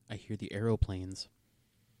hear the aeroplanes.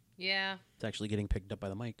 Yeah. It's actually getting picked up by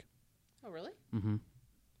the mic. Oh, really? Mm-hmm.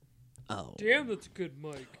 Oh. Damn, that's a good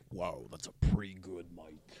mic. Wow, that's a pretty good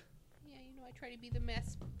mic. Yeah, I try to be the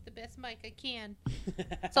best mic I can.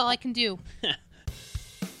 That's all I can do.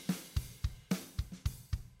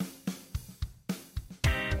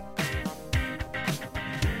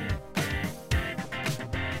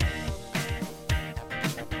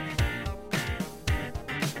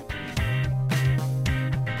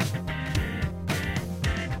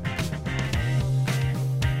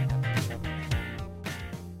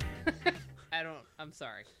 I'm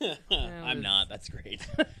sorry. I'm not. That's great.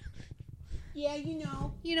 Yeah, you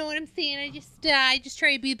know. You know what I'm saying? I just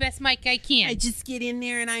try to be the best mic I can. I just get in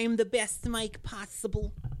there and I am the best mic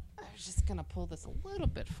possible. I was just gonna pull this a little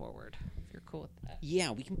bit forward, if you're cool with that.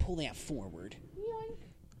 Yeah, we can pull that forward. Yoink.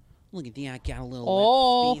 Look at that, I got a little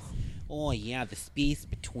Oh. space. Oh, yeah, the space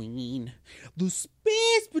between. The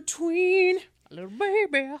space between A little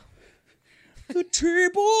baby. the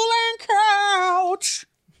table and couch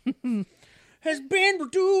has been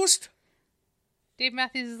reduced. Dave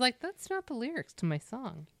Matthews is like, that's not the lyrics to my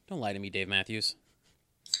song. Don't lie to me, Dave Matthews.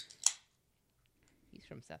 He's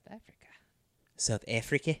from South Africa. South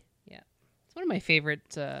Africa? Yeah. It's one of my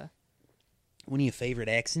favorite. One of your favorite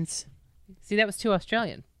accents? See, that was too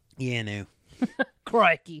Australian. Yeah, no.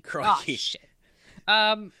 Crikey. Crikey. Oh, shit.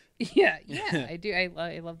 Yeah, I do.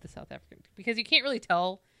 I love the South African because you can't really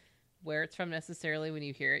tell where it's from necessarily when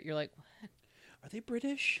you hear it. You're like, what? Are they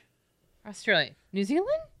British? Australia, New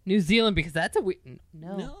Zealand, New Zealand because that's a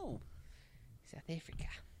No. South Africa.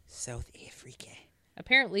 South Africa.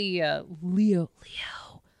 Apparently, Leonardo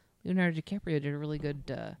DiCaprio did a really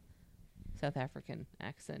good South African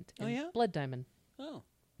accent. Oh, in yeah? Blood Diamond. Oh,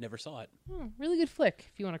 never saw it. Really good flick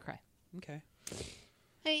if you want to cry. Okay.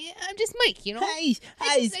 Hey, I'm just Mike, you know. Hey,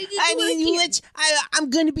 I just do what I can.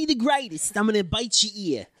 I'm going to be the greatest. I'm going to bite your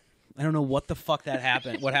ear. I don't know what the fuck that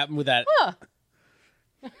happened. What happened with that? Huh.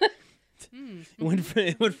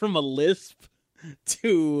 It went from a lisp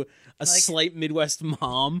to a slight Midwest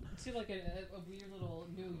mom. To like a weird little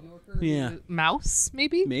New Yorker Yeah. mouse,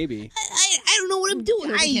 maybe? Maybe. I don't know what I'm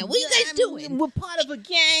doing over here. What are you guys doing? We're part of a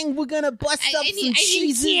gang. We're going to bust up some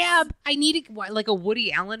cheeses. I need like a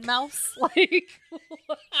Woody Allen mouse. Like,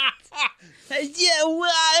 Yeah,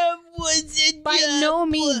 well, by no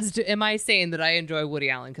means am I saying that I enjoy Woody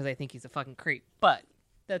Allen because I think he's a fucking creep. But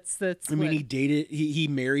that's. I mean, he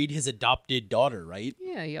married his adopted daughter, right?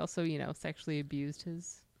 Yeah, he also sexually abused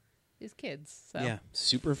his kids. So. Yeah,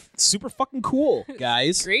 super fucking cool,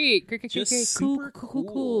 guys. Great. Just Cool, super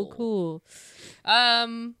cool.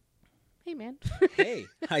 Hey man. Hey,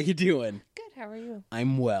 how you doing? Good. How are you?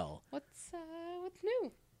 I'm well. What's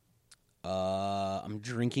new? I'm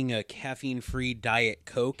drinking a caffeine-free Diet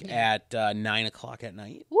Coke at 9 o'clock at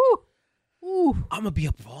night. Woo. Ooh. I'm gonna be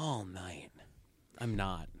up all night. I'm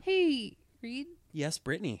not. Hey, Reed. Yes,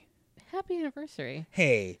 Brittany. Happy anniversary.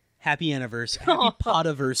 Hey, happy anniversary. Happy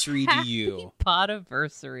podiversary to you.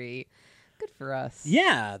 Podiversary. Good for us.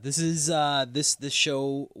 Yeah, this is this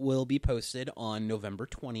show will be posted on November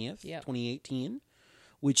 20th, 2018,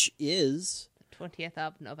 which is 20th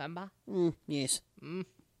of November. Yes.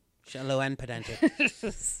 Shallow and pedantic.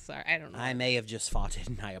 Sorry, I don't know. I may have just farted,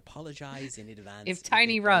 and I apologize in advance. If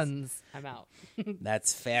Tiny runs, I'm out.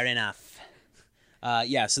 That's fair enough.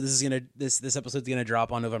 yeah, so this episode's gonna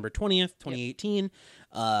drop on November 20th, 2018,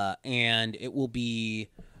 and it will be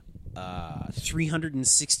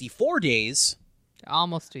 364 days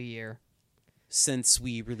Almost a year. since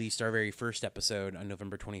we released our very first episode on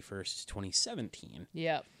November 21st, 2017.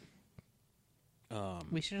 Yep.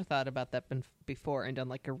 We should have thought about that before and done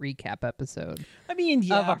like a recap episode. I mean,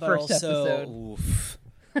 yeah, Of our but first also, episode. Oof.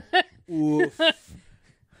 Oof.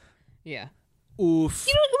 Yeah. Oof.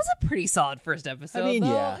 You know, it was a pretty solid first episode. I mean,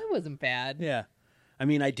 though. yeah. It wasn't bad. Yeah. I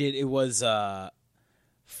mean, it was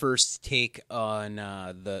first take on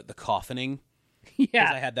the coffining. Because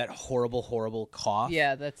Yeah. I had that horrible cough.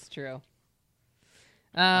 Yeah, that's true.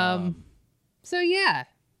 So yeah.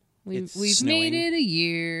 We've snowing. made it a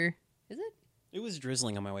year. Is it? It was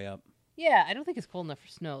drizzling on my way up. Yeah, I don't think it's cold enough for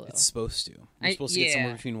snow though. It's supposed to. We're supposed to get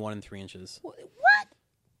somewhere yeah. between 1 and 3 inches. What?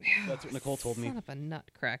 That's what Nicole told me. Son of a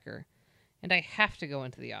nutcracker. And I have to go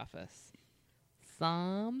into the office.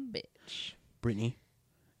 Some bitch. Brittany,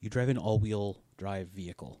 you drive an all-wheel drive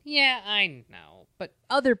vehicle. Yeah, I know. But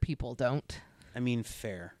other people don't. I mean,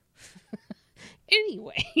 fair.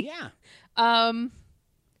 Anyway. Yeah.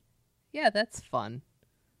 Yeah, that's fun.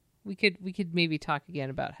 We could maybe talk again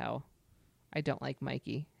about how I don't like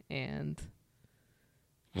Mikey and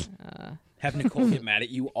Have Nicole get mad at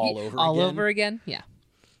you all over all again. over again. Yeah.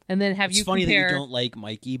 and then have It's you funny compare... that you don't like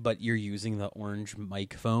Mikey, but you're using the orange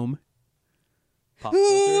mic foam pop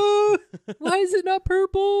filter. Why is it not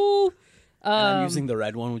purple? And I'm using the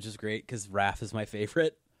red one, which is great because Raph is my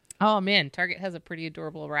favorite. Oh man, Target has a pretty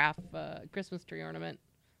adorable Raph Christmas tree ornament.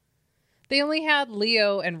 They only had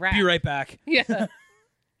Leo and Raph. Be right back. Yeah.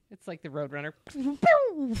 It's like the Roadrunner.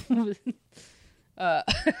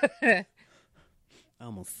 I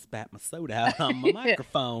almost spat my soda out on my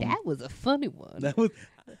microphone. That was a funny one. That was.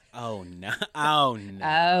 Oh no! Oh no!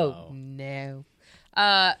 Oh no!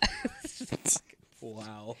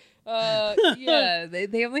 Wow. Yeah,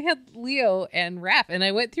 they only had Leo and Raph, and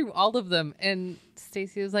I went through all of them, and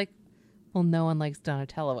Stacy was like, "Well, no one likes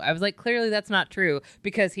Donatello." I was like, "Clearly, that's not true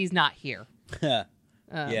because he's not here." Yeah,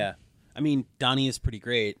 I mean, Donnie is pretty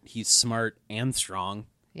great. He's smart and strong.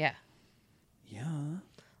 Yeah. Yeah.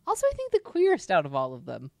 Also, I think the queerest out of all of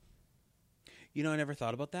them. You know, I never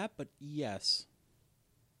thought about that, but yes.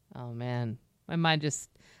 Oh man, my mind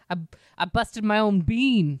just—I busted my own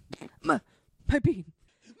bean. My bean.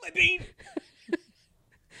 My bean.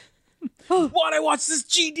 Why'd I watch this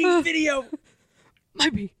GD video? My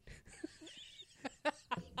bean. I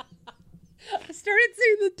started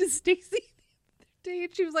saying that to Stacy the other day,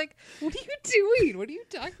 and she was like, "What are you doing? What are you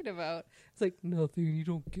talking about?" It's like, nothing. You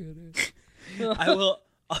don't get it. I will.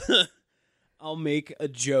 I'll make a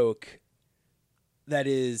joke that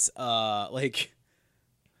is like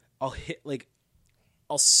I'll hit like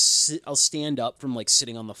I'll stand up from like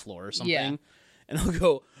sitting on the floor or something, Yeah. and I'll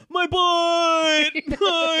go, my butt,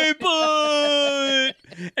 my butt,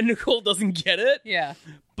 and Nicole doesn't get it. Yeah.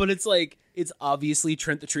 But it's like it's obviously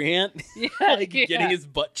Trent the Tree Ant, Yeah. like getting his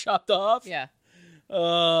butt chopped off. Yeah.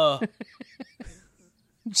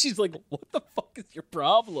 She's like, what the fuck is your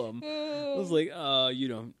problem? I was like, you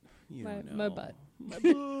don't know. My butt. My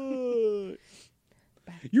butt.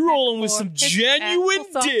 You're rolling with some genuine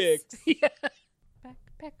dick. Yeah.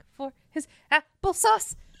 Backpack for his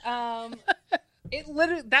applesauce. It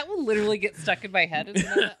literally that will literally get stuck in my head. And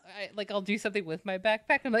then I'll do something with my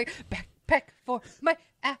backpack. I'm like, backpack for my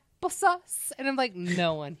applesauce, and I'm like,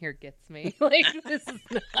 no one here gets me. Like this is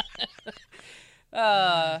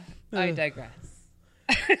not. I digress.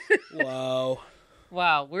 Wow.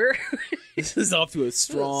 Wow, we're This is off to a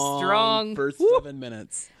strong first 7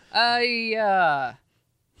 minutes.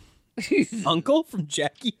 Uncle from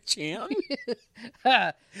Jackie Chan?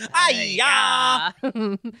 Hi-ya!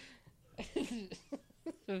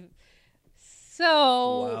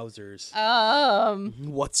 So wowzers.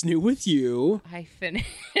 What's new with you?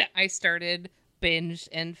 I started binge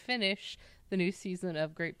and finish the new season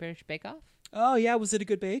of Great British Bake Off. Oh yeah, was it a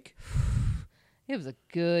good bake? It was a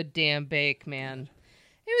good damn bake, man.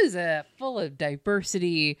 It was full of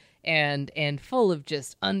diversity and full of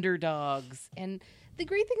just underdogs. And the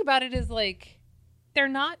great thing about it is like they're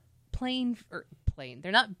not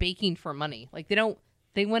they're not baking for money. Like they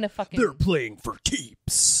win a fucking. They're playing for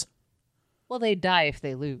keeps. Well, they die if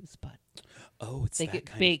they lose, but they get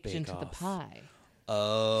baked into the pie.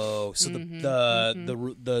 Oh, so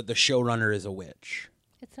the showrunner is a witch.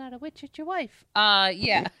 It's not a witch, it's your wife.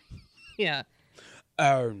 Yeah. Yeah.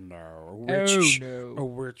 Oh no, a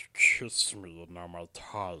witch kissed me and now my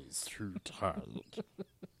tie's too tight.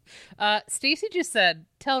 Stacy just said,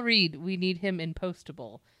 tell Reed we need him in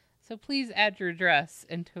Postable. So please add your address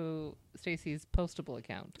into Stacy's Postable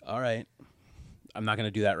account. All right. I'm not going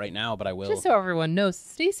to do that right now, but I will. Just so everyone knows,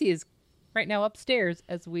 Stacy is right now upstairs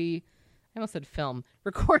as I almost said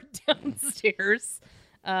record downstairs.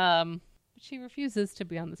 She refuses to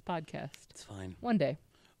be on this podcast. It's fine. One day.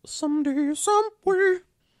 Someday, somewhere.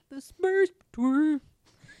 The space between.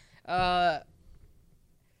 Yeah,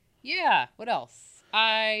 what else?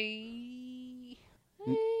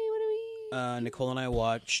 Nicole and I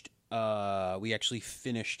watched, we actually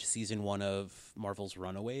finished season 1 of Marvel's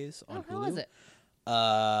Runaways on Hulu. How was it?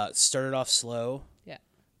 Started off slow. Yeah.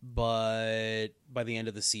 But by the end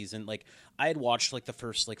of the season, like, I had watched, like, the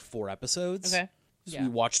first, like, 4 episodes. Okay. So we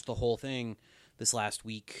watched the whole thing this last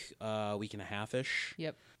week and a half-ish.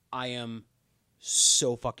 Yep. I am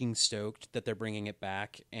so fucking stoked that they're bringing it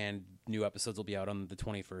back, and new episodes will be out on the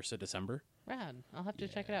 21st of December. Rad. I'll have to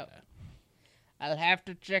check it out. I'll have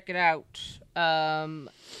to check it out.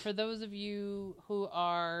 For those of you who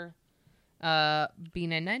are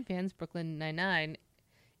B99 fans, Brooklyn Nine-Nine,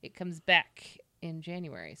 it comes back in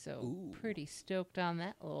January, so pretty stoked on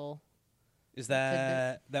that little... Is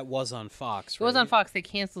that was on Fox, right? It was on Fox. They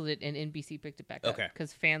canceled it, and NBC picked it back up. Okay.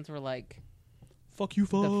 Because fans were like... Fuck you,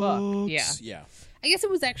 Fox. The fuck? Yeah. Yeah. I guess it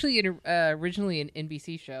was actually originally an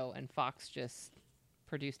NBC show, and Fox just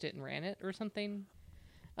produced it and ran it or something.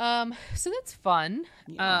 So that's fun.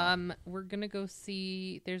 Yeah. We're gonna go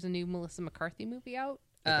see. There's a new Melissa McCarthy movie out.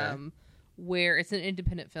 Okay. Where it's an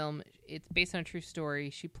independent film. It's based on a true story.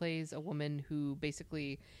 She plays a woman who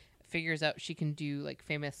basically figures out she can do like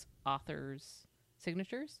famous authors'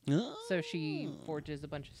 signatures. So she forges a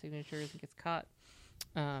bunch of signatures and gets caught.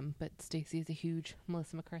 But Stacey is a huge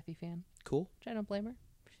Melissa McCarthy fan, Cool. which I don't blame her.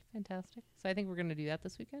 She's fantastic. So I think we're gonna do that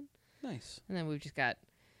this weekend. Nice. And then we've just got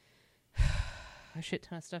a shit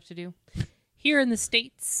ton of stuff to do here in the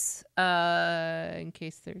States, in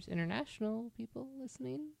case there's international people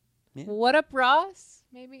listening. Yeah. What up, Ross?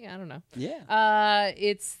 Maybe? I don't know. Yeah.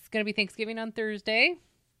 It's going to be Thanksgiving on Thursday.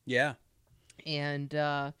 Yeah. And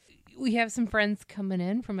we have some friends coming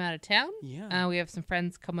in from out of town. Yeah. We have some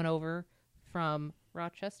friends coming over from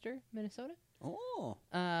Rochester, Minnesota. Oh.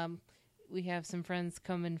 We have some friends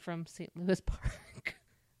coming from St. Louis Park.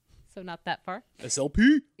 So not that far.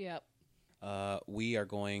 SLP. Yep. We are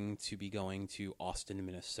going to Austin,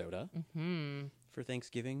 Minnesota for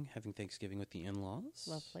Thanksgiving, having Thanksgiving with the in-laws.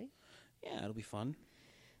 Lovely. Yeah, it'll be fun.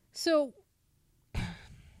 So,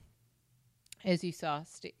 as you saw,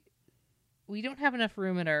 we don't have enough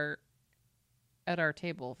room at our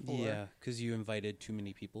table for. Yeah, because you invited too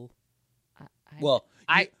many people. The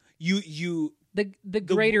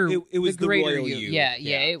greater it was the greater royal you. you. Yeah,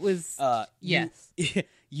 it was. Yes.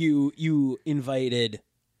 You invited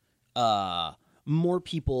more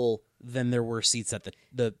people than there were seats at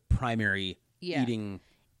the primary eating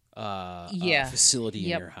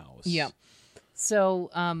facility in your house. Yeah.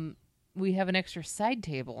 So we have an extra side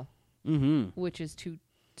table, which is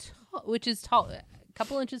tall, a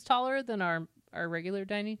couple inches taller than our regular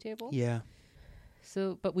dining table. Yeah.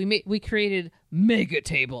 So, but we created mega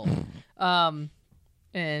table, and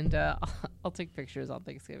I'll take pictures on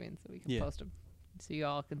Thanksgiving so we can post them, so you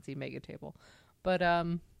all can see mega table. But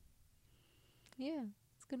yeah,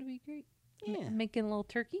 it's gonna be great. Yeah. Making a little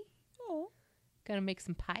turkey. Oh. Gonna make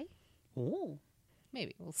some pie. Oh.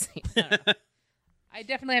 Maybe we'll see. I don't know. I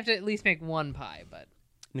definitely have to at least make one pie, but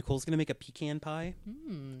Nicole's gonna make a pecan pie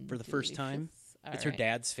for the first time. It's her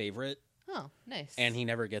dad's favorite. Oh, nice. And he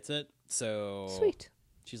never gets it, so sweet.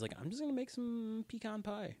 She's like, I'm just gonna make some pecan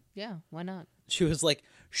pie. Yeah, why not? She was like,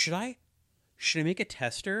 should I make a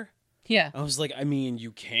tester? Yeah. I was like, I mean,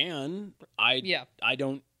 you can. I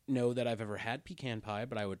don't know that I've ever had pecan pie,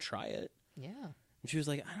 but I would try it. Yeah. And she was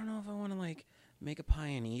like, I don't know if I want to like make a pie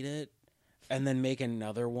and eat it, and then make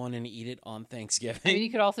another one and eat it on Thanksgiving. I mean, you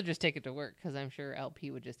could also just take it to work because I'm sure LP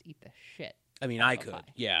would just eat the shit. I mean, out I of a could. pie.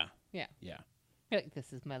 Yeah. Yeah. Yeah. You're like,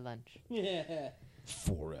 this is my lunch. Yeah.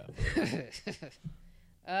 Forever.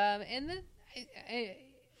 And then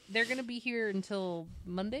they're going to be here until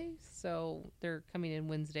Monday, so they're coming in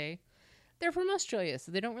Wednesday. They're from Australia,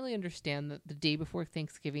 so they don't really understand that the day before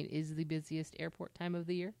Thanksgiving is the busiest airport time of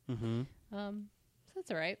the year. Mm-hmm. So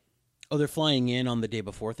that's all right. Oh, they're flying in on the day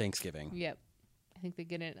before Thanksgiving. Yep. I think they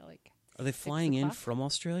get in at like Are they flying in 6:00? from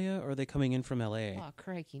Australia, or are they coming in from LA? Oh,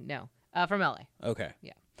 crikey. No. From LA. Okay.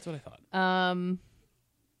 Yeah. That's what I thought.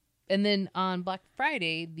 And then on Black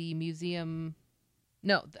Friday, the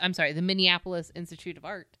Minneapolis Institute of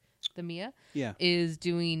Art, the MIA, is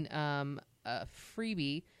doing a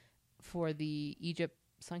freebie for the Egypt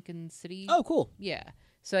Sunken City. Oh, cool. Yeah.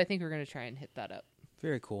 So I think we're going to try and hit that up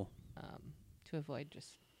Very cool. to avoid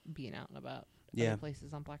just being out and about Yeah. other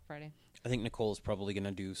places on Black Friday. I think Nicole is probably going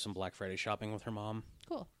to do some Black Friday shopping with her mom.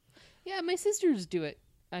 Cool. Yeah, my sisters do it.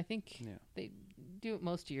 I think Yeah. they do it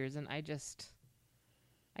most years, and I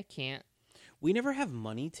can't. We never have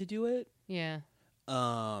money to do it. Yeah.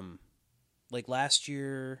 Like last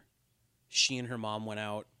year, she and her mom went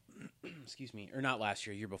out. Excuse me, or not last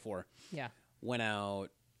year, year before. Yeah. Went out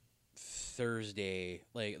Thursday,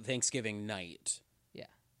 like Thanksgiving night. Yeah.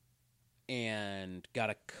 And got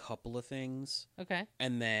a couple of things, Okay.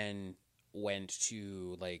 and then went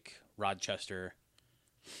to like Rochester,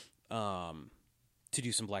 to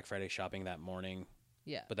do some Black Friday shopping that morning.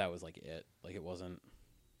 Yeah. But that was like it. Like it wasn't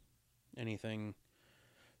anything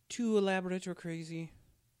too elaborate or crazy.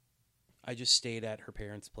 I just stayed at her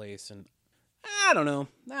parents' place, and I don't know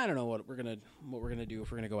what we're gonna do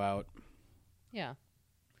if we're gonna go out. Yeah.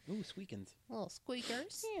 Ooh, squeakins. Little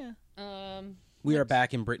squeakers. Yeah. We are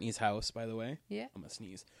back in Brittany's house, by the way. Yeah. I'm gonna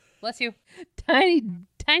sneeze. Bless you. Tiny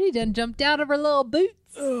done jumped out of her little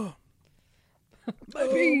boots. Oh, My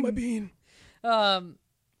bean. my bean.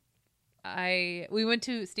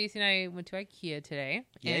 Stacy and I went to IKEA today,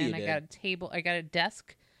 Yeah, and you I did. got a table. I got a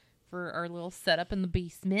desk for our little setup in the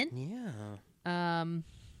basement. Yeah.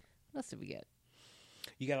 What else did we get?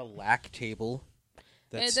 You got a lack table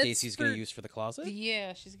that That's Stacy's gonna for- use for the closet.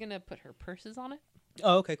 Yeah, she's gonna put her purses on it.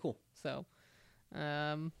 Oh, okay, cool. So,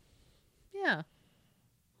 Yeah.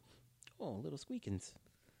 Oh, little squeakins.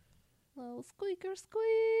 Little squeaker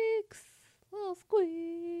squeaks. Little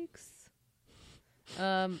squeaks.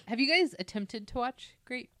 Have you guys attempted to watch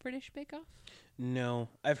Great British Bake Off? No,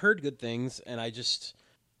 I've heard good things, and I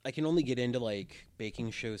can only get into like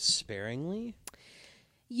baking shows sparingly.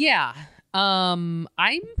 Yeah. I'm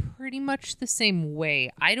pretty much the same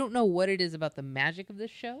way. I don't know what it is about the magic of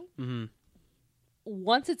this show. Mm-hmm.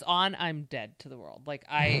 Once it's on, I'm dead to the world. Like,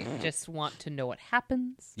 I just want to know what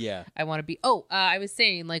happens. Yeah. I want to be... I was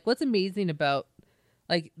saying, like, what's amazing about,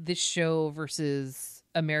 like, this show versus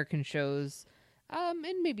American shows,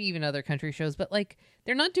 and maybe even other country shows, but, like,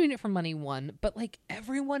 they're not doing it for money, one, but, like,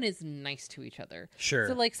 everyone is nice to each other. Sure.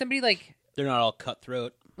 So, like, somebody, like... They're not all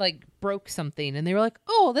cutthroat. Like, broke something, and they were like,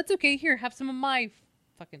 oh, that's okay, here, have some of my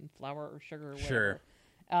fucking flour or sugar or whatever.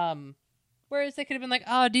 Sure. Whereas they could have been like,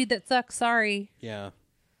 oh, dude, that sucks, sorry. Yeah.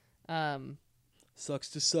 Sucks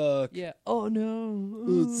to suck. Yeah. Oh, no.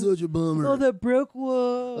 Oh, it's such a bummer. Oh, that broke one.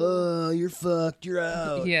 Oh, you're fucked. You're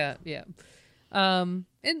out. Yeah. And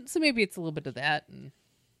so maybe it's a little bit of that, and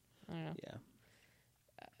I don't know. Yeah.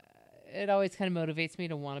 It always kind of motivates me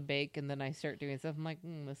to want to bake, and then I start doing stuff. I'm like,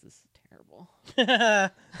 this is terrible. I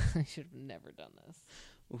should have never done this.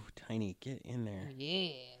 Ooh, Tiny, get in there.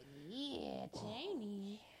 Yeah,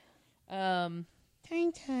 Tiny. Tiny.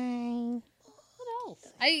 What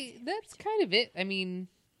else? That's kind of it. I mean,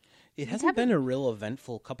 It hasn't been a real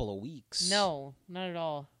eventful couple of weeks. no, not at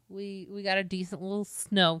all. We got a decent little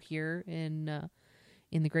snow here in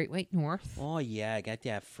the Great White North. Oh yeah, I got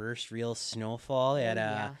that first real snowfall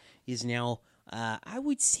that is now I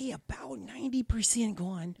would say about 90%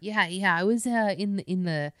 gone. Yeah. I was in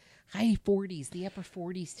the high 40s, the upper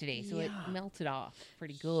 40s today, so it Yeah. melted off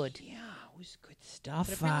pretty good. Yeah, it was good stuff.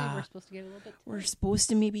 But apparently we're supposed to get a little bit. We're supposed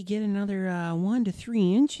to maybe get another 1 to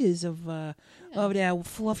 3 inches of that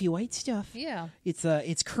fluffy white stuff. Yeah.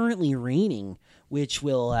 It's currently raining, which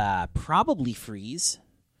will probably freeze.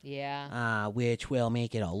 Yeah. Which will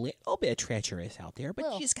make it a little bit treacherous out there,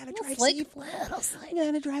 but you just gotta drive slightly. safely. You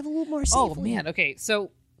gotta drive a little more safely. Oh man. Okay.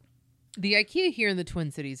 So the IKEA here in the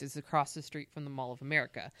Twin Cities is across the street from the Mall of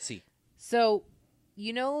America. See. So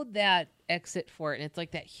you know that exit for it, and it's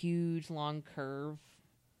like that huge long curve,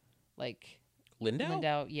 like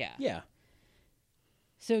Lindau? Yeah. Yeah.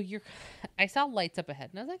 So I saw lights up ahead,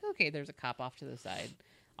 and I was like, okay, there's a cop off to the side.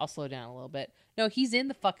 I'll slow down a little bit. No, he's in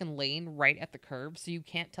the fucking lane right at the curb, so you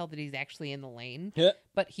can't tell that he's actually in the lane. Yeah.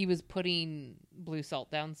 But he was putting blue salt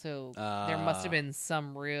down, so there must have been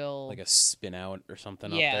some real... Like a spin out or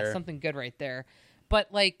something up yeah, there. something good right there.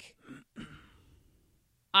 But, like,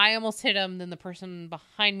 I almost hit him, then the person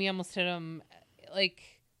behind me almost hit him. Like,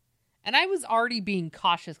 and I was already being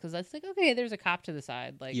cautious, because I was like, okay, there's a cop to the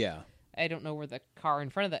side. Like, Yeah. I don't know where the car in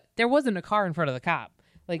front of there wasn't a car in front of the cop.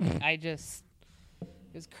 Like, it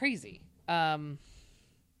was crazy. But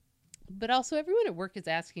also everyone at work is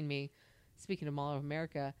asking me, speaking of Mall of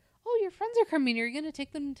America, oh, your friends are coming. Are you going to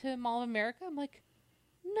take them to Mall of America? I'm like,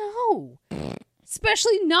 no.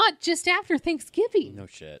 Especially not just after Thanksgiving. No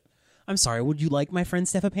shit. I'm sorry. Would you like my friend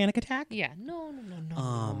Steph a panic attack? Yeah. No.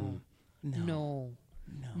 No.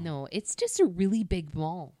 No. It's just a really big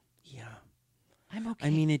mall. Yeah. I'm okay. I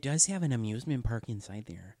mean, it does have an amusement park inside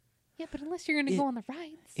there. yeah, but unless you're going to go on the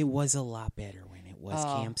rides. It was a lot better when it was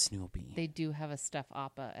Camp Snoopy. They do have a stuffed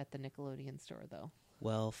Appa at the Nickelodeon store, though.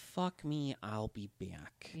 Well, fuck me. I'll be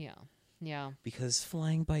back. Yeah. Because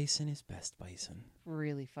flying bison is best bison.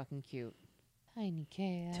 Really fucking cute. Tiny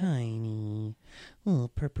cat. Tiny. Oh,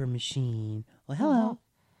 purper machine. Well, hello.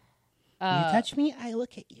 You touch me, I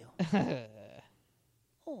look at you.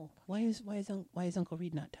 Oh, why is Uncle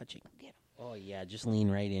Reed not touching? Oh yeah, just lean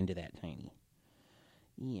right into that, Tiny.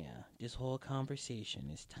 Yeah, this whole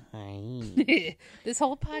conversation is tiny. This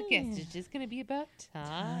whole podcast is just going to be about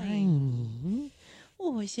time. Tiny.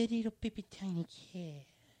 Oh, it's a little baby tiny cat.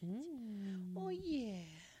 Oh yeah.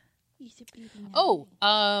 He's a baby. Oh,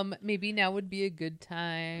 maybe now would be a good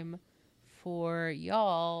time for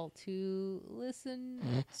y'all to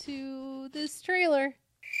listen to this trailer.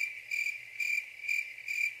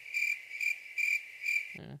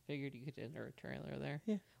 I figured you could enter a trailer there.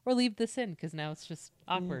 Yeah. Or leave this in, because now it's just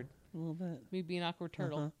awkward. A little bit. Me being an awkward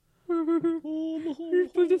turtle. Put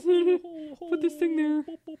this thing there.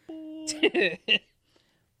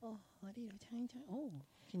 Oh, a little tiny. Oh,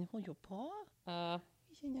 can you hold your paw?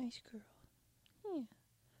 She's a nice girl. Yeah. Oh,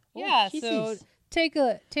 Yeah, so kisses. take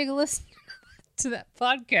a listen to that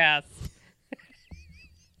podcast.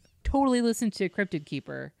 Totally listen to Cryptid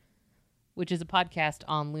Keeper, which is a podcast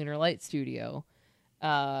on Lunar Light Studio.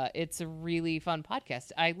 It's a really fun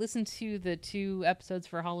podcast. I listened to the 2 episodes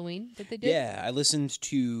for Halloween that they did. Yeah, I listened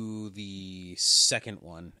to the second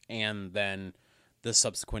one and then the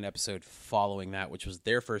subsequent episode following that, which was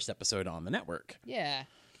their first episode on the network. Yeah.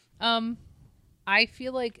 I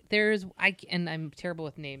feel like and I'm terrible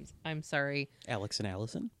with names. I'm sorry. Alex and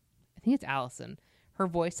Allison? I think it's Allison. Her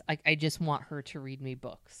voice, like, I just want her to read me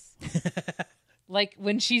books. Like,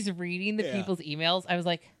 when she's reading the people's emails, I was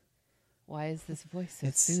like, why is this voice so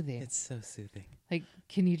soothing? It's so soothing. Like,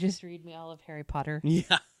 can you just read me all of Harry Potter?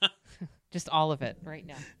 Yeah. Just all of it right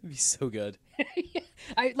now. It'd be so good.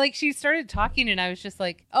 She started talking and I was just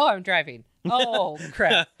like, oh, I'm driving. Oh,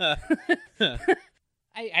 crap. I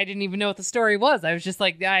didn't even know what the story was. I was just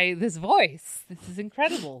like, this voice, this is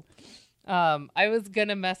incredible. I was going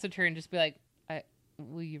to message her and just be like,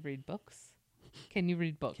 will you read books? Can you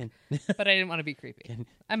read books? But I didn't want to be creepy.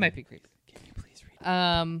 I might be creepy. Can you please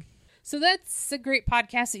read? So that's a great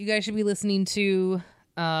podcast that you guys should be listening to.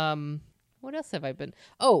 What else have I been?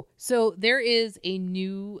 Oh, so there is a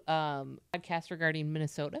new podcast regarding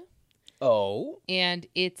Minnesota. Oh. And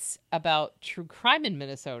it's about true crime in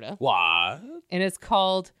Minnesota. What? And it's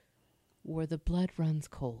called Where the Blood Runs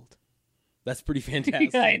Cold. That's pretty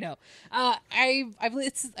fantastic. I know. I've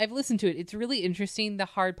listened to it. It's really interesting. The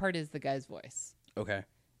hard part is the guy's voice. Okay.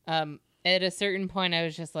 At a certain point, I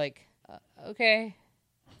was just like, okay,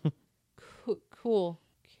 cool.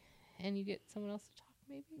 Can you get someone else to talk,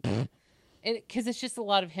 maybe? And because it's just a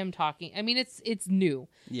lot of him talking. I mean, it's new.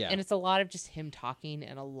 Yeah. And it's a lot of just him talking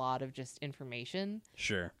and a lot of just information.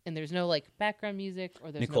 Sure. And there's no like background music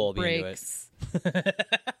or there's Nicole no breaks. Be into it.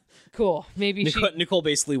 Cool. Maybe Nicole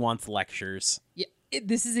basically wants lectures. Yeah.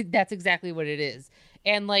 That's exactly what it is.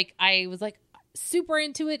 And like I was like super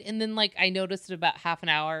into it, and then like I noticed at about half an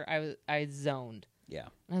hour I zoned. Yeah.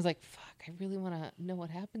 And I was like, fuck, I really want to know what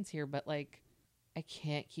happens here, but like I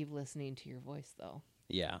can't keep listening to your voice though.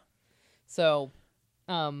 Yeah. So,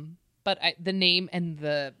 but the name and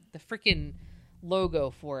the freaking logo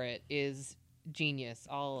for it is genius.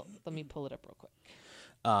 Let me pull it up real quick.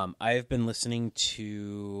 I've been listening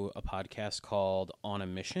to a podcast called On a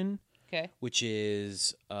Mission. Okay. Which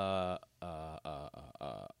is a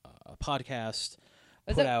podcast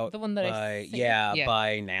Is put that out the one that by yeah.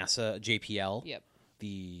 by NASA, JPL. Yep.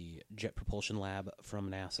 The Jet Propulsion Lab from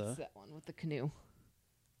NASA. It's that one with the canoe.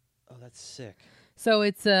 Oh, that's sick. So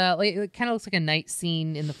it's it kind of looks like a night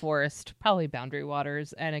scene in the forest, probably Boundary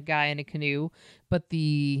Waters, and a guy in a canoe, but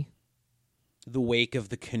the wake of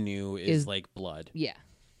the canoe is like blood. Yeah.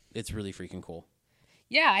 It's really freaking cool.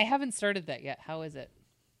 Yeah, I haven't started that yet. How is it?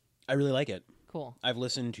 I really like it. Cool. I've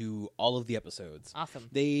listened to all of the episodes. Awesome.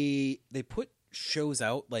 They put shows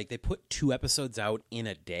out, like they put 2 episodes out in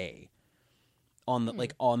a day. On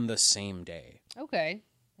the on the same day. Okay.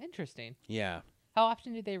 Interesting. Yeah. How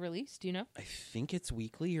often do they release? Do you know? I think it's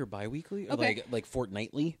weekly or bi-weekly. Or Okay. like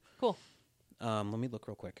fortnightly. Cool. Let me look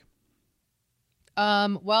real quick.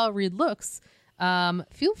 While Reed looks,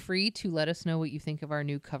 feel free to let us know what you think of our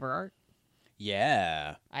new cover art.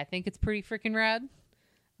 Yeah. I think it's pretty freaking rad.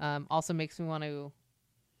 Also makes me want to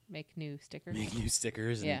make new stickers. Make new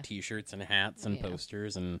stickers and t-shirts and hats and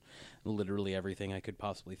posters and literally everything I could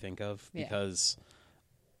possibly think of. Yeah. Because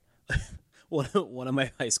one of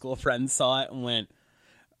my high school friends saw it and went,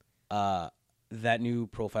 that new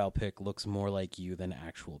profile pic looks more like you than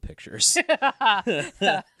actual pictures. You're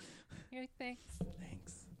like, thanks.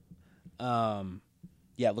 Thanks.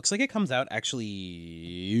 Yeah, it looks like it comes out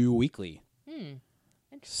actually weekly.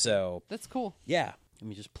 So That's cool. yeah, let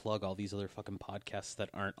me just plug all these other fucking podcasts that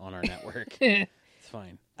aren't on our network. It's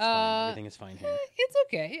fine. It's fine. Everything is fine here. It's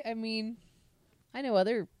okay. I mean, I know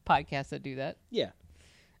other podcasts that do that. Yeah.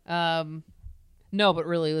 No, but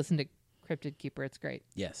really listen to Cryptid Keeper. It's great.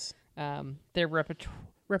 Yes. Their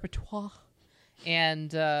repertoire.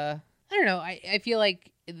 And I don't know. I feel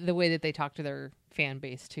like the way that they talk to their fan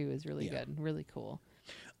base too is really good. Really cool.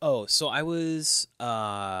 Oh, so I was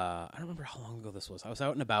I don't remember how long ago this was. I was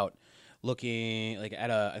out and about looking like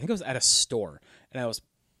I think I was at a store, and I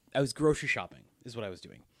was grocery shopping is what I was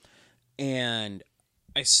doing. And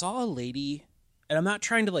I saw a lady, and I'm not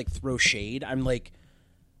trying to like throw shade. I'm like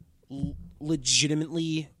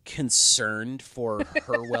legitimately concerned for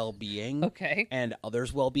her well-being. Okay. And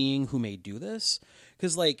others' well-being who may do this,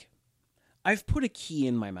 cuz like I've put a key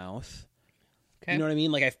in my mouth. Okay. You know what I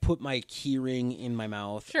mean? Like I've put my key ring in my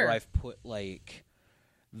mouth, Sure. or I've put like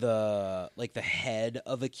the head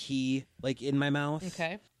of a key like in my mouth.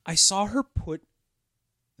 Okay. I saw her put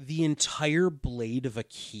the entire blade of a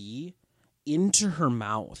key into her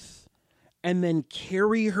mouth and then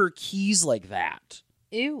carry her keys like that.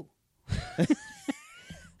 Ew.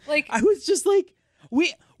 Like, I was just like,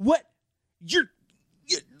 What? Your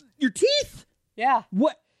teeth? Yeah.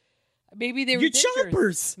 What? Maybe they were Your dentures.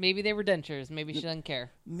 choppers. Maybe they were dentures. Maybe she doesn't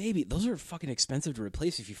care. Maybe. Those are fucking expensive to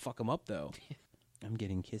replace if you fuck them up, though. I'm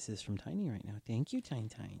getting kisses from Tiny right now. Thank you,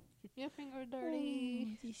 Tiny. Your finger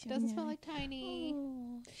dirty. Doesn't smell like Tiny.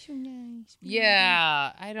 Oh, so nice.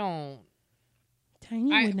 Yeah, I don't.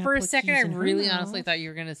 Tiny would not For a put second, keys I in her really mouth. honestly thought you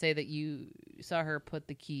were going to say that you saw her put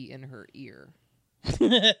the key in her ear.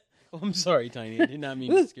 Oh, I'm sorry, Tiny. I did not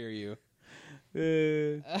mean to scare you.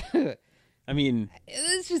 I mean,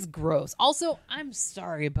 It's just gross. Also, I'm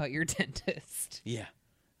sorry about your dentist. yeah,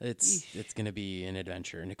 it's gonna be an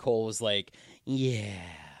adventure. Nicole was like, yeah,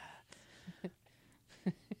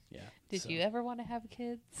 yeah. Did you ever want to have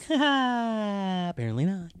kids? Apparently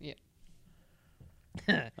not.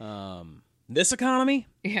 Yeah. This economy,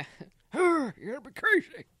 Yeah. You're gonna be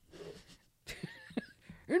crazy.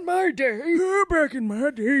 In my day, Back in my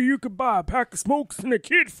day, you could buy a pack of smokes and a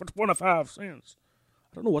kid for 25 cents.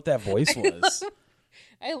 I don't know what that voice was.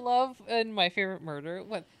 I love in My Favorite Murder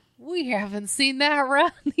what we haven't seen that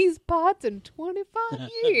around these pots in 25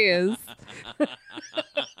 years.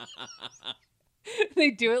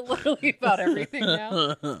 They do it literally about everything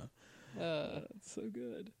now. That's so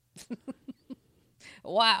good.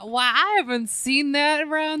 Why I haven't seen that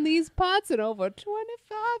around these pots in over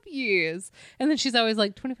 25 years. And then she's always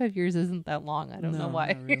like, 25 years isn't that long. I don't know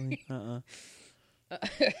why. Not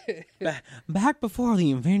really. Back before the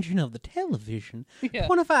invention of the television, Yeah.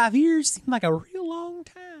 25 years seemed like a real long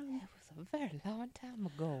time. It was a very long time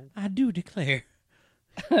ago. I do declare.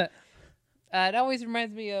 It always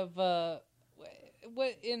reminds me of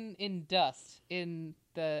what in Dust, in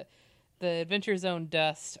the Adventure Zone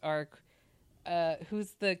Dust arc.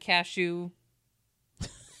 Who's the cashew?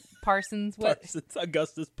 Parsons? What? Parsons,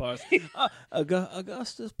 Augustus Parsons.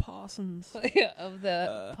 Augustus Parsons. Yeah, of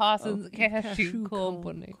the Parsons of Cashew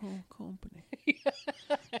Company. Company.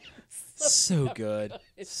 So good.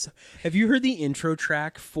 Have you heard the intro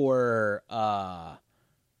track for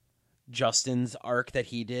Justin's arc that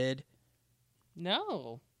he did?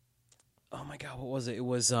 No. Oh my god, what was it? It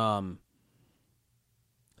was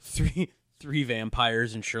three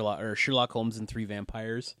vampires and Sherlock Holmes and three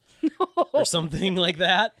vampires or something like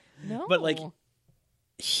that. No. But like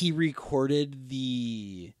he recorded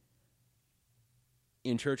the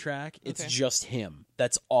intro track. It's just him.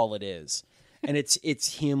 That's all it is. And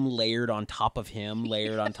it's him layered on top of him,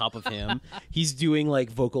 layered on top of him. He's doing like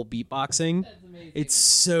vocal beatboxing. That's amazing. It's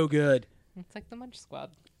so good. It's like the Munch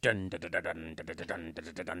Squad. Dun, dun, dun, dun, dun, dun,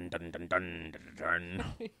 dun, dun, dun, dun, dun, dun.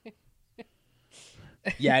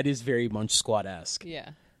 Yeah, it is very Munch Squad-esque. Yeah.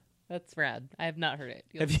 That's rad. I have not heard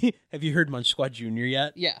it. Have you heard Munch Squad Jr.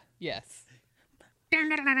 yet? Yeah. Yes.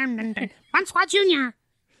 One Squad Junior.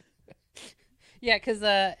 Yeah, because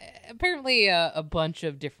apparently a bunch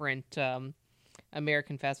of different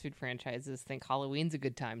American fast food franchises think Halloween's a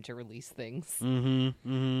good time to release things.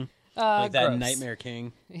 Like that gross. Nightmare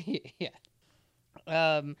King. Yeah.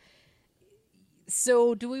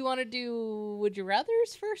 So do we want to do Would You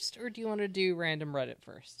Rathers first, or do you want to do random Reddit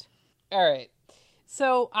first? All right.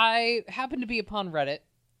 So I happened to be upon Reddit,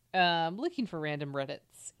 looking for random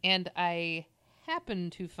Reddits, and I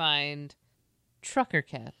happened to find trucker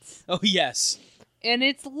cats. Oh, yes. And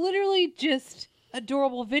it's literally just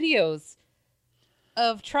adorable videos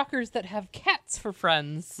of truckers that have cats for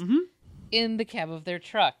friends in the cab of their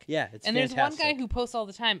truck. Yeah, it's And fantastic. there's one guy who posts all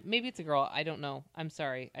the time. Maybe it's a girl. I don't know. I'm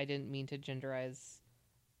sorry. I didn't mean to genderize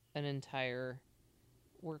an entire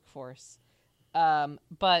workforce.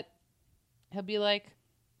 But he'll be like,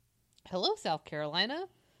 hello, South Carolina.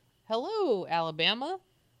 Hello, Alabama.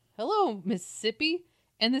 Hello, Mississippi.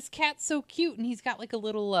 And this cat's so cute, and he's got like a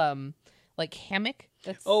little like hammock.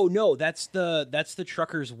 That's Oh no, that's the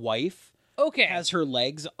trucker's wife. okay. Has her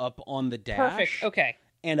legs up on the dash. Perfect. Okay.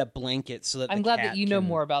 And a blanket so that I'm the glad cat that you know can-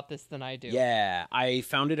 more about this than I do. Yeah, I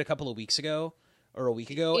found it a couple of weeks ago or a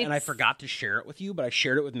week ago, and I It's- forgot to share it with you, but I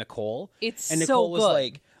shared it with Nicole. It's and so Nicole was good.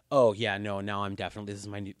 like, "Oh yeah, no, now I'm definitely this is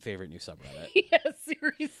my favorite new subreddit." Yeah,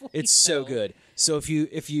 seriously. It's so though. good. So if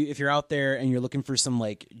you're out there and you're looking for some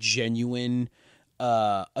like genuine,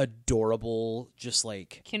 adorable, just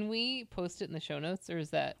like Can we post it in the show notes, or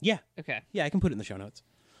is that yeah, okay? I can put it in the show notes.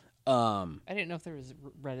 I didn't know if there was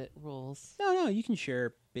Reddit rules. No, you can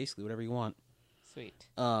share basically whatever you want. Sweet.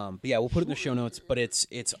 But yeah, we'll put it in the show notes. But it's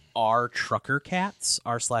r trucker cats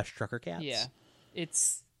r/trucker cats. Yeah,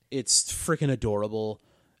 it's freaking adorable.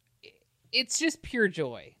 it's just pure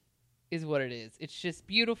joy, is what it is. It's just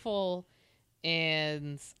beautiful,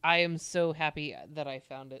 and I am so happy that I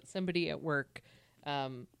found it. Somebody at work,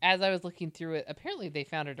 as I was looking through it, apparently they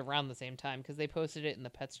found it around the same time because they posted it in the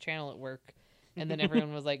pets channel at work. And then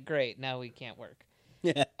everyone was like, great, now we can't work.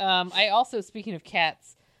 Yeah. I also, speaking of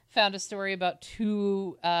cats, found a story about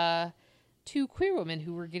two queer women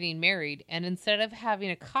who were getting married, and instead of having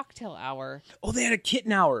a cocktail hour, Oh, they had a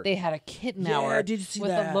kitten hour. they had a kitten Yeah, hour I did see with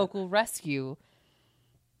that. a local rescue.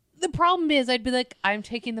 The problem is, I'd be like, I'm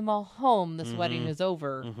taking them all home. This wedding is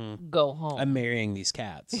over. Go home. I'm marrying these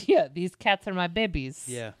cats. Yeah, these cats are my babies.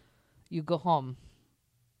 Yeah. You go home.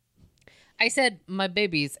 I said my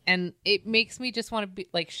babies, and it makes me just want to be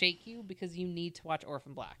like shake you because you need to watch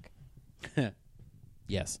Orphan Black.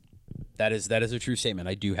 Yes. That is a true statement.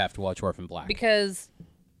 I do have to watch Orphan Black. Because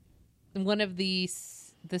one of the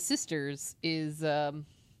sisters is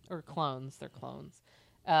or clones, they're clones,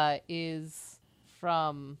 is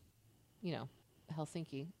from,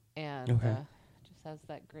 Helsinki, and just has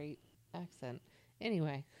that great accent.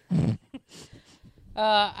 Anyway,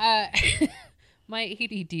 my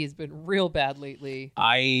ADD has been real bad lately.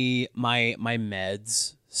 my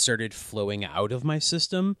meds started flowing out of my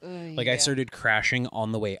system. I yeah. started crashing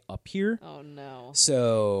on the way up here. Oh no.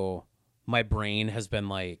 So my brain has been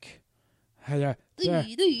like Yeah,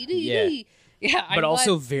 but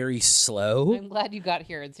also very slow. I'm glad you got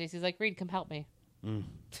here. And Stacey's like, Reed, come help me.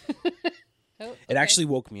 Oh, It actually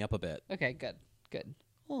woke me up a bit. okay, good.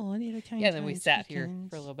 Oh, I need a tiny. Yeah, then we sat here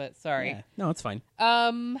for a little bit. Sorry. Yeah. No, it's fine.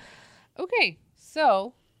 Okay,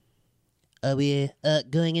 so Are we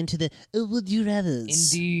going into the would you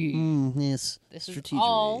rather's? indeed, Yes. this is strategery.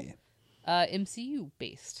 all MCU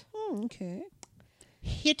based. Okay.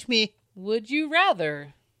 Hit me. Would you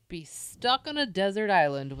rather be stuck on a desert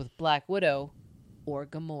island with Black Widow or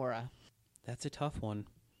Gamora? That's a tough one.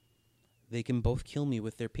 They can both kill me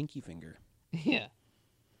with their pinky finger. Yeah,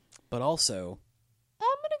 But also,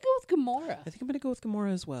 I'm gonna go with Gamora. I think I'm going to go with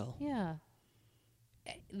Gamora as well. Yeah,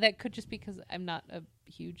 that could just be because I'm not a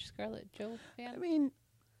huge Scarlett Jo I fan. mean,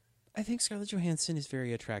 I think Scarlett Johansson is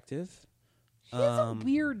very attractive. She has a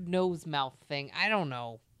weird nose mouth thing. I don't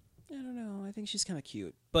know. I don't know. I think she's kind of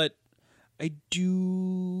cute. But I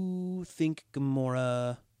do think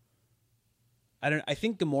Gamora... I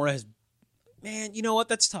think Gamora has... Man, you know what?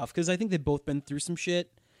 That's tough, because I think they've both been through some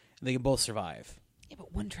shit, and they can both survive. Yeah,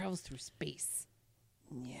 but one travels through space.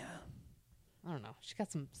 Yeah. I don't know. She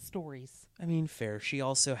got some stories. I mean, fair. She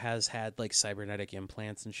also has had, like, cybernetic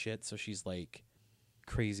implants and shit, so she's, like,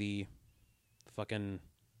 crazy. Fucking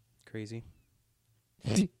crazy.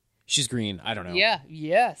 She's green. I don't know. Yeah.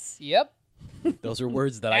 Yes. Yep. Those are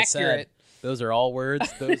words that I said. Accurate. Those are all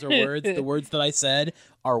words. Those are words. The words that I said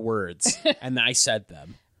are words, and I said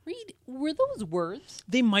them. Reed, were those words?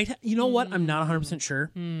 They might have... You know what? I'm not 100% sure.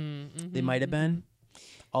 They might have been.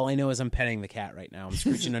 All I know is I'm petting the cat right now. I'm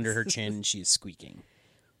screeching under her chin, and she is squeaking.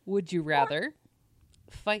 Would you rather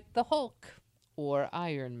fight the Hulk or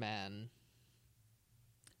Iron Man?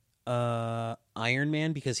 Iron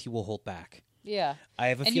Man, because he will hold back. Yeah. I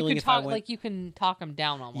have a And feeling you if can I talk went... like you can talk him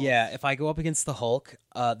down almost. Yeah, if I go up against the Hulk,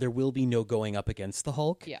 there will be no going up against the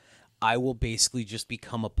Hulk. Yeah. I will basically just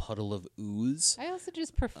become a puddle of ooze I also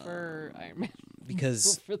just prefer Iron Man.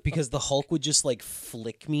 because For the because the Hulk would just like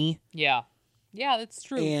flick me Yeah. Yeah, that's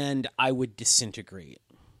true. and I would disintegrate.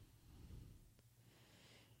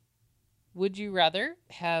 Would you rather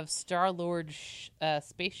have Star-Lord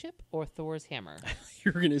spaceship or Thor's hammer?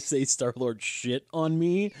 You're gonna say Star-Lord shit on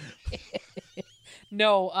me?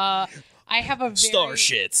 No, I have a very...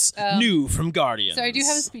 Starshits, new from Guardians. So I do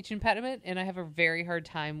have a speech impediment, and I have a very hard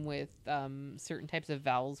time with certain types of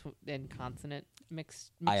vowels and consonant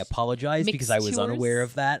mixed. I apologize because I was mixtures. unaware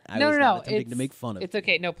of that. I No, was no, not no. attempting to make fun of It's you.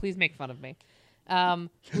 okay. No, please make fun of me.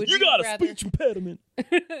 Would You got a rather- speech impediment.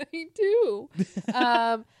 I do.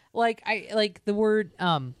 I the word.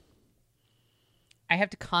 I have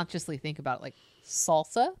to consciously think about it. Like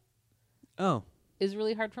salsa Oh, is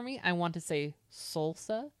really hard for me. I want to say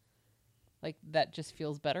salsa. Like that just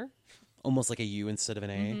feels better. almost like a U instead of an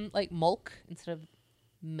A. Like milk instead of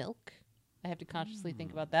milk. I have to consciously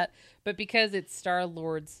think about that. But because it's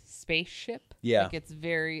Star-Lord's spaceship, Yeah. like it's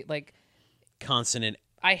very like Consonant.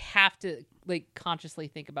 I have to like consciously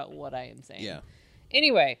think about what I am saying. Yeah.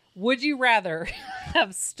 Anyway, would you rather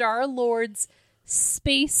have Star-Lord's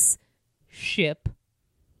spaceship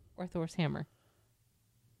or Thor's hammer?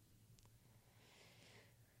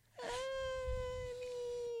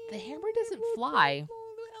 The hammer doesn't fly.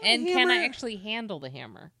 And can I actually handle the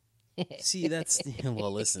hammer? See, that's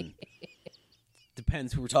well. Listen,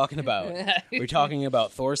 depends who we're talking about. We're talking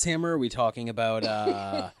about Thor's hammer. Are we talking about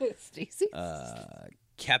Stacey?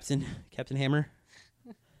 Captain Hammer?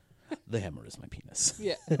 The hammer is my penis.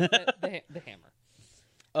 Yeah, the hammer.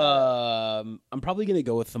 I'm probably gonna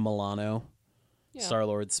go with the Milano Yeah.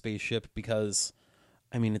 Star-Lord spaceship because,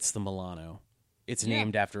 I mean, it's the Milano. It's Yeah.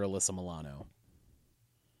 named after Alyssa Milano.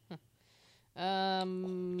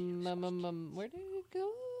 Where did it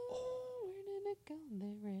go? Where did it go?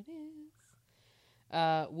 There it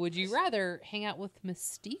is. Would you rather hang out with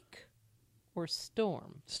Mystique or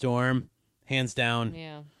Storm? Storm, hands down.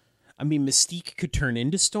 Yeah. I mean, Mystique could turn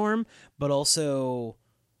into Storm, but also,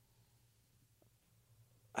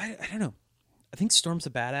 I don't know. I think Storm's a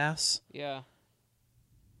badass. Yeah.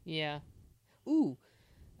 Yeah. Ooh,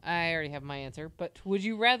 I already have my answer, but would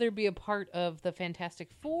you rather be a part of the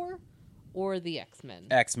Fantastic Four or the X-Men?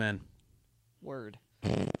 X-Men. Word.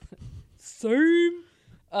 Same.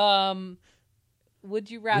 Would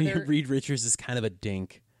you rather... Reed Richards is kind of a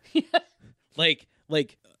dink. like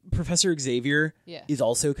Professor Xavier Yeah. is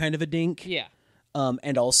also kind of a dink. Yeah.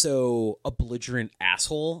 And also a belligerent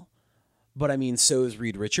asshole. But I mean, so is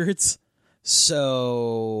Reed Richards.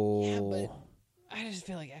 So Yeah, but I just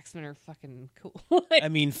feel like X-Men are fucking cool. Like, I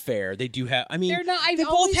mean, fair. They do have. I mean, They're not- they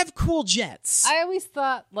both have cool jets. I always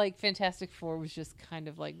thought like Fantastic Four was just kind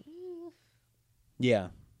of like, Yeah,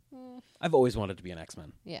 I've always wanted to be an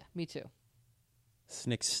X-Men. yeah, me too.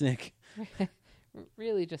 Snick.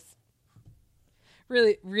 Really just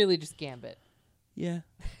Gambit. Yeah,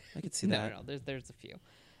 I could see No, that. no, there's a few.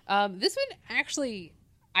 This one actually,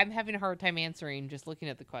 I'm having a hard time answering. Just looking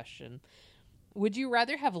at the question, would you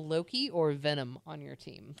rather have Loki or Venom on your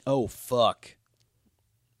team? Oh fuck.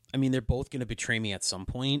 I mean, they're both gonna betray me at some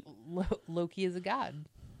point. Loki is a god.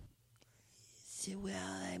 Well,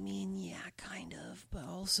 I mean, yeah, kind of, but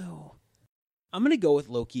also, I'm gonna go with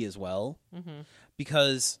Loki as well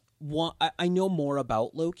because one, I know more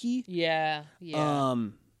about Loki. Yeah, yeah.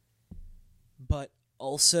 But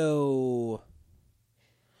also,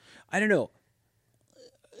 I don't know.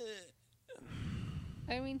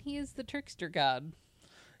 I mean, he is the trickster god.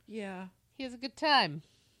 Yeah, He has a good time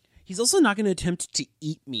he's also not going to attempt to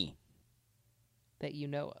eat me. that you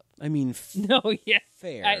know of. I mean, No, yeah,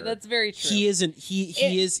 fair. that's very true. He isn't.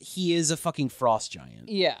 He is a fucking frost giant.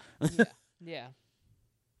 Yeah, yeah.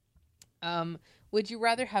 Would you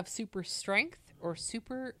rather have super strength or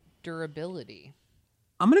super durability?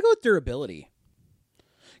 I'm gonna go with durability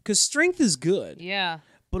because strength is good, Yeah,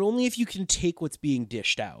 but only if you can take what's being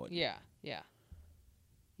dished out. yeah.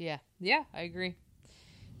 I agree.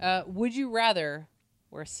 Would you rather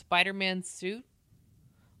wear Spider-Man's suit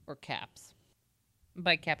or caps?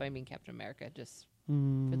 By cap, I mean Captain America. Just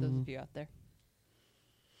for those of you out there.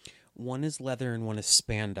 One is leather and one is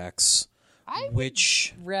spandex. I would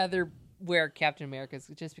Which rather wear Captain America's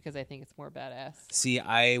just because I think it's more badass. see,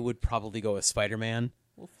 I would probably go with Spider-Man,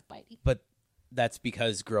 Well, Spidey. but that's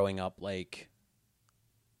because growing up, like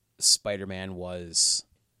Spider-Man was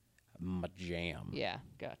my jam. Yeah,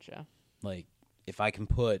 gotcha. Like if I can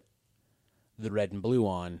put the red and blue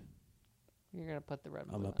on, You're gonna put the red.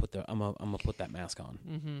 I'm gonna put that mask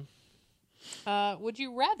on. Would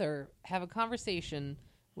you rather have a conversation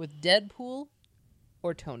with Deadpool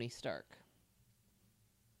or Tony Stark?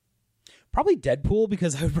 Probably Deadpool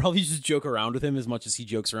because I would probably just joke around with him as much as he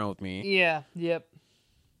jokes around with me. Yeah. Yep.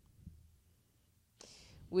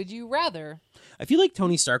 Would you rather? I feel like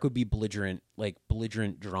Tony Stark would be belligerent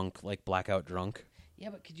drunk, like blackout drunk. Yeah,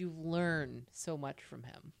 but could you learn so much from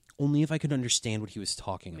him? Only if I could understand what he was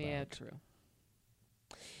talking about. Yeah, true.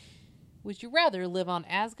 Would you rather live on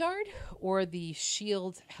Asgard or the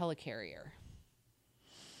S.H.I.E.L.D. helicarrier?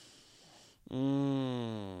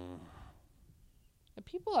 The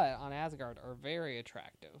people on Asgard are very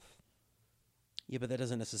attractive. Yeah, but that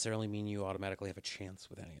doesn't necessarily mean you automatically have a chance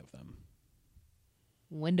with any of them.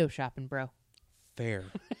 Window shopping, bro. Fair.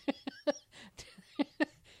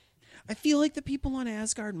 I feel like the people on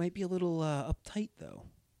Asgard might be a little uptight, though.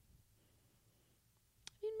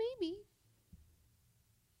 I mean, maybe.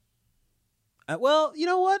 Well, you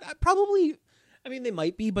know what? I mean, they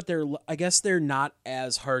might be, but I guess they're not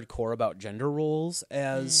as hardcore about gender roles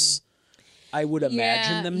as I would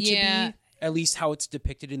imagine them to be. At least how it's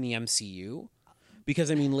depicted in the MCU.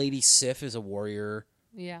 Because, I mean, Lady Sif is a warrior.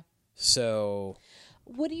 Yeah. So...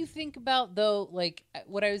 What do you think about though? Like,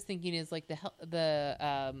 what I was thinking is like the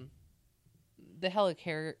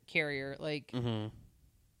helicarrier. Like,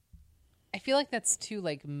 I feel like that's too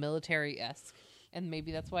like military-esque, and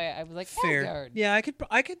maybe that's why I was like fair. Asgard. Yeah, I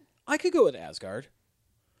could go with Asgard.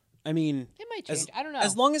 I mean, It might change. I don't know.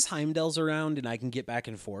 As long as Heimdall's around and I can get back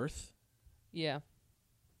and forth. Yeah.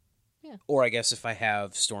 Or I guess if I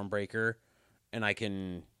have Stormbreaker and I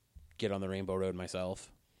can get on the Rainbow Road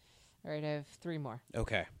myself. All right, I have 3 more.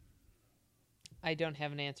 Okay. I don't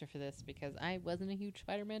have an answer for this because I wasn't a huge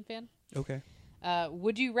Spider-Man fan. Okay.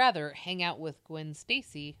 Would you rather hang out with Gwen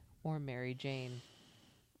Stacy or Mary Jane?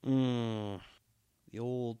 The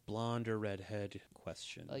old blonde blonde or redhead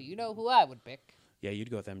question. Well, you know who I would pick. Yeah,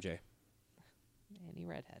 you'd go with MJ. Any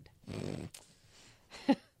redhead.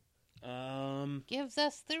 Gives Gives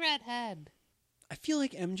us the redhead. I feel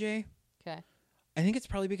like MJ. Okay. I think it's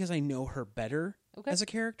probably because I know her better as a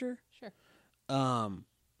character. Sure.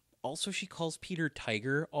 Also, she calls Peter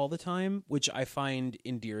Tiger all the time, which I find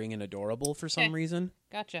endearing and adorable for some Okay. reason.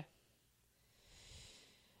 Gotcha.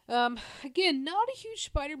 Again, not a huge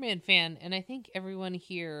Spider-Man fan, and I think everyone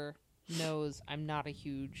here knows I'm not a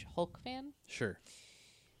huge Hulk fan. Sure.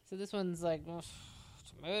 So this one's like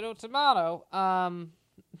tomato.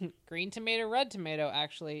 Green tomato, red tomato.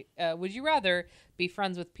 Actually, would you rather be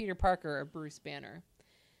friends with Peter Parker or Bruce Banner?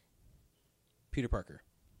 Peter Parker.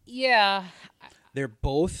 Yeah, They're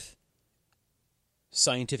both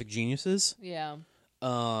scientific geniuses. yeah.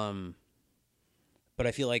 But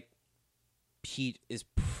I feel like Pete is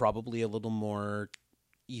probably a little more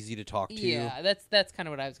easy to talk to. Yeah, that's kind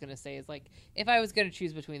of what I was gonna say. Is like if I was gonna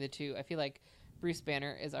choose between the two, I feel like Bruce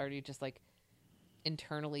Banner is already just like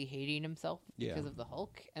internally hating himself because of the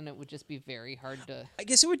Hulk, and it would just be very hard to. I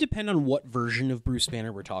guess it would depend on what version of Bruce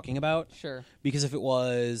Banner we're talking about. Sure. Because if it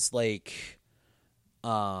was like,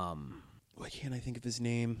 why can't I think of his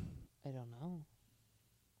name? I don't know.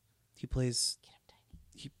 He plays. Get him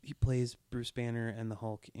tiny. He plays Bruce Banner and the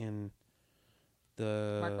Hulk in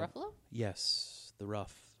the Mark Ruffalo? Yes, the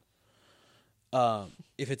Ruff.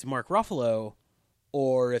 If it's Mark Ruffalo,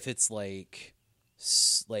 or if it's like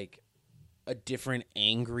a different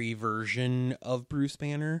angry version of Bruce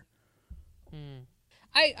Banner.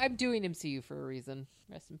 I'm doing MCU for a reason.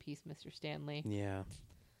 Rest in peace, Mr. Stanley. Yeah.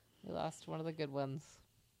 We lost one of the good ones.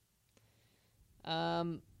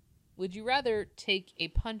 Would you rather take a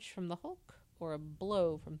punch from the Hulk or a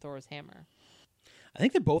blow from Thor's hammer? I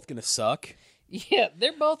think they're both gonna suck. Yeah,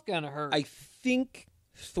 they're both gonna hurt. I think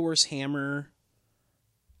Thor's hammer.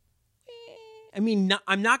 I mean,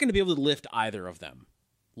 I'm not going to be able to lift either of them,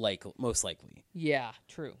 like most likely. Yeah,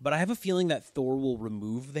 true. But I have a feeling that Thor will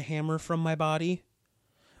remove the hammer from my body,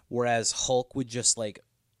 whereas Hulk would just like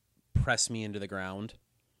press me into the ground.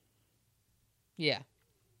 Yeah.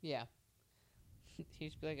 Yeah.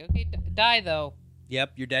 He'd be like, okay, die though.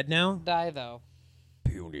 Yep, you're dead now. Die though.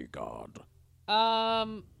 Puny God.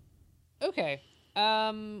 Okay.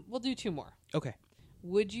 We'll do two more. Okay.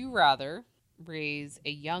 Would you rather raise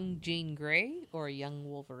a young Jean Grey or a young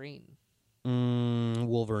Wolverine?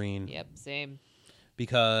 Wolverine. Yep, same.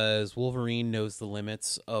 Because Wolverine knows the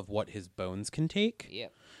limits of what his bones can take.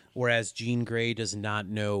 Yep. Whereas Jean Grey does not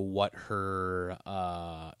know what her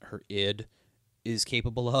id is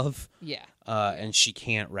capable of. Yeah. And she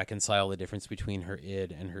can't reconcile the difference between her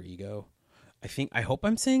id and her ego. I hope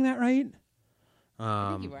I'm saying that right.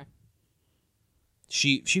 I think you are.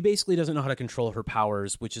 She basically doesn't know how to control her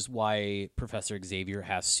powers, which is why Professor Xavier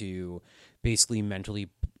has to basically mentally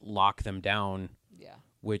lock them down. Yeah.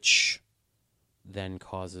 Which then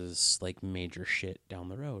causes like major shit down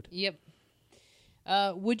the road. Yep.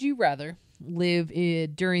 Would you rather live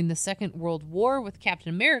during the Second World War with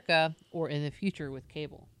Captain America or in the future with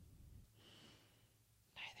Cable?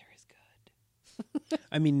 Neither is good.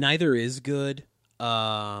 I mean, neither is good.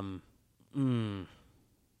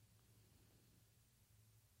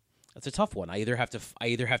 That's a tough one. I either have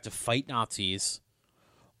to fight Nazis,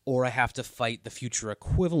 or I have to fight the future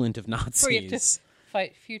equivalent of Nazis. Or you have to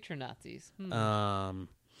fight future Nazis. Do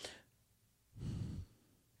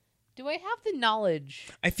I have the knowledge?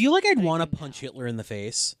 I feel like I'd want to punch Hitler in the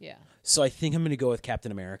face. Yeah. So I think I'm going to go with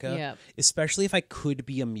Captain America. Yeah. Especially if I could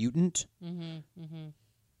be a mutant.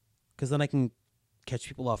 Because then I can catch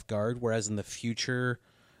people off guard. Whereas in the future,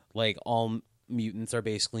 like all mutants are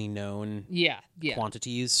basically known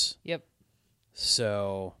quantities. Yep.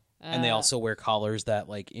 So, and they also wear collars that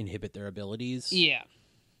like inhibit their abilities. Yeah.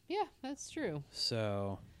 Yeah, that's true.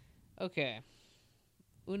 So. Okay.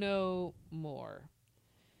 Uno more.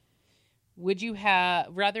 Would you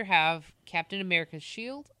rather have Captain America's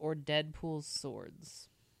shield or Deadpool's swords?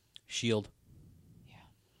 Shield. Yeah.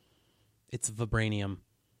 It's vibranium.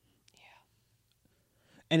 Yeah.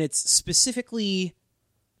 And it's specifically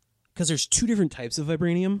because there's two different types of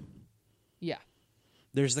vibranium. Yeah.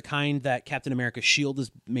 There's the kind that Captain America's shield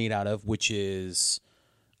is made out of, which is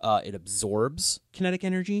it absorbs kinetic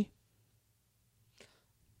energy.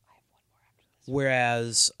 I have one more after this.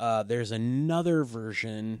 Whereas there's another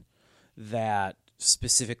version that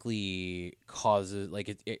specifically causes, like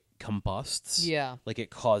it combusts. Yeah. Like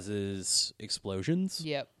it causes explosions.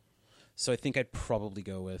 Yep. So I think I'd probably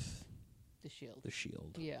go with The shield. the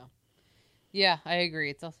shield. Yeah. Yeah, I agree.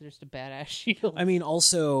 It's also just a badass shield. I mean,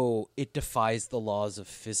 also, it defies the laws of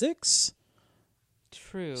physics.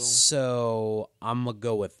 True. So I'm gonna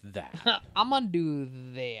go with that. I'm gonna do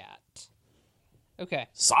that. Okay.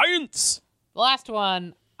 Science! The last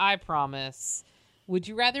one, I promise. Would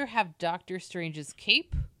you rather have Doctor Strange's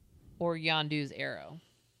cape or Yondu's arrow?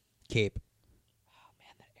 Cape. Oh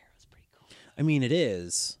man, that arrow's pretty cool. I mean, it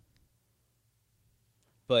is.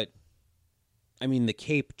 But, I mean, the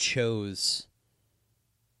cape chose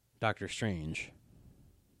Doctor Strange.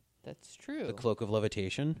 That's true. The cloak of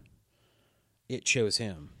levitation. It chose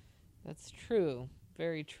him. That's true.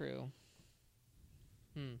 Very true.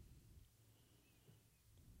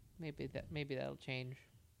 Maybe that'll change.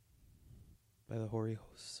 By the hoary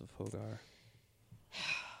hosts of Hogar.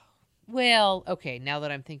 Well, okay, now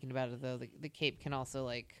that I'm thinking about it though, the cape can also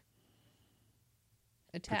like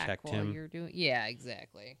attack Protect while him. you're doing. Yeah,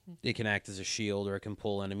 exactly. It can act as a shield or it can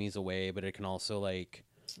pull enemies away, but it can also, like,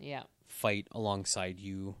 Yeah. fight alongside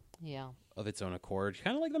you Yeah. of its own accord.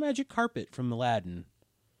 Kind of like the magic carpet from Aladdin.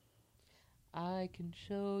 I can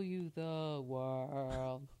show you the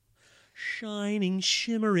world. Shining,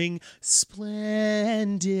 shimmering,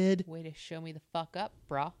 splendid. Way to show me the fuck up,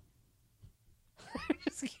 brah.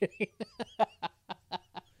 Just kidding.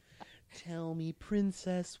 Tell me,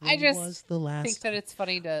 princess, I when just was the last think that it's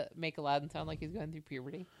funny to make Aladdin sound like he's going through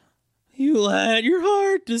puberty. you let your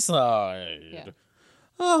heart decide? Yeah.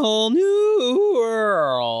 A whole new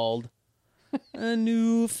world. A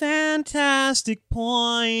new fantastic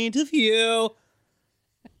point of view.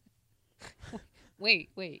 Wait,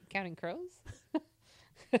 counting crows?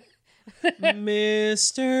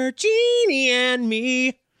 Mr. Genie and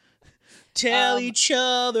me tell each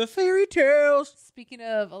other fairy tales. Speaking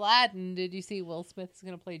of Aladdin, did you see Will Smith is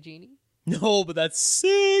going to play Genie? No, but that's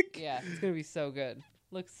sick. Yeah, it's going to be so good.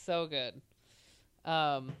 Looks so good.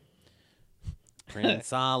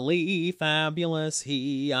 Prince Ali, fabulous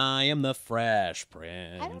he, I am the Fresh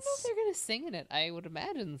Prince. I don't know if they're going to sing in it. I would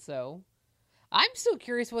imagine so. I'm still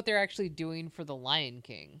curious what they're actually doing for the Lion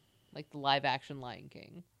King, like the live action Lion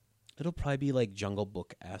King. It'll probably be like Jungle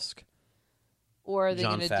Book-esque. Or are they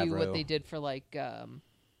Jon going to do what Favreau. they did for like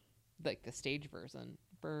the stage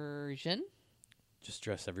version? Just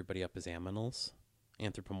dress everybody up as aminals.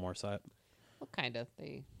 Anthropomorphize. Well, kind of.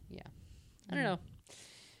 I don't know.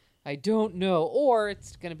 I don't know. Or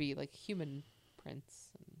it's going to be like human prince.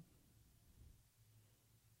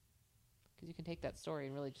 Because you can take that story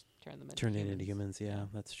and really just turn them into Turn it humans. into humans, yeah,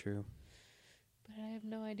 that's true. But I have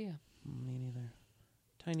no idea. Me neither.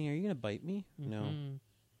 Tiny, are you gonna bite me? No. Mm.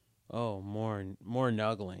 Oh, more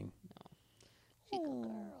nuggling. She's a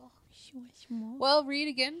girl. Well, Reed,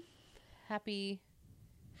 again, happiest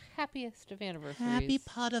of anniversaries. Happy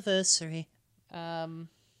podiversary. Um,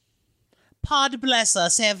 Pod bless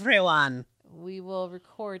us, everyone. we will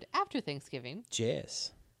record after Thanksgiving,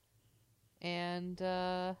 Jess. and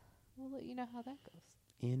we'll let you know how that goes.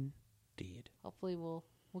 Indeed. Hopefully, we'll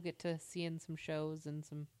get to seeing some shows and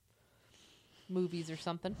some movies or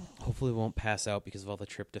something. Hopefully we won't pass out because of all the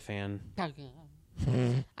tryptophan.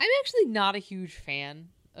 I'm actually not a huge fan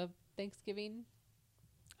of Thanksgiving.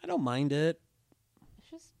 I don't mind it. It's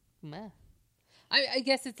just meh. I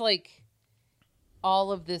guess it's like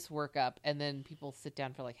all of this work up, and then people sit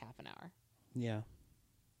down for like half an hour, Yeah.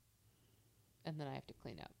 and then I have to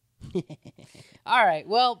clean up. All right.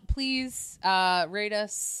 Well, please rate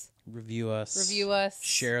us, Review us.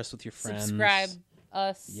 Share us with your friends. subscribe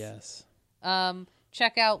us. Yes.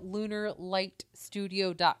 Check out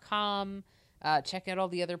lunarlightstudio.com. Check out all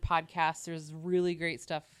the other podcasts. There's really great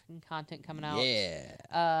stuff and content coming out.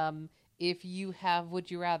 Yeah. If you have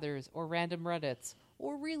Would You Rathers or random Reddits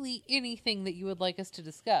or really anything that you would like us to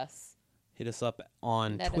discuss, Hit us up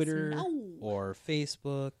on Let us Twitter know. or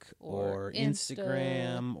Facebook Or or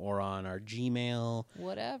Instagram or on our Gmail.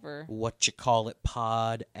 whatever.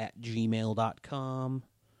 whatyoucallitpod@gmail.com.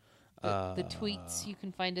 The tweets, you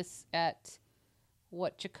can find us at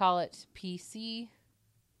whatyoucallitpc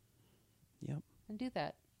Yep. and do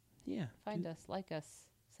that. Yeah. Find us, like us,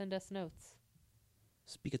 send us notes.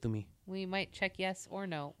 Speak it to me. We might check yes or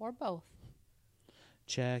no or both.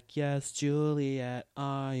 Check yes, Juliet.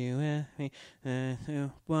 Are you with me?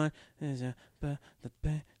 What is it?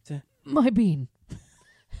 My bean.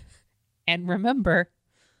 And remember,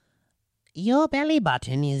 Your belly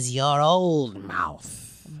button is your old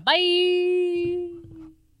mouth. bye. I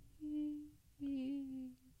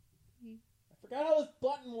forgot how this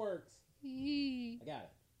button works. I got it.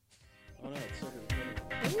 Oh no, it's sort of.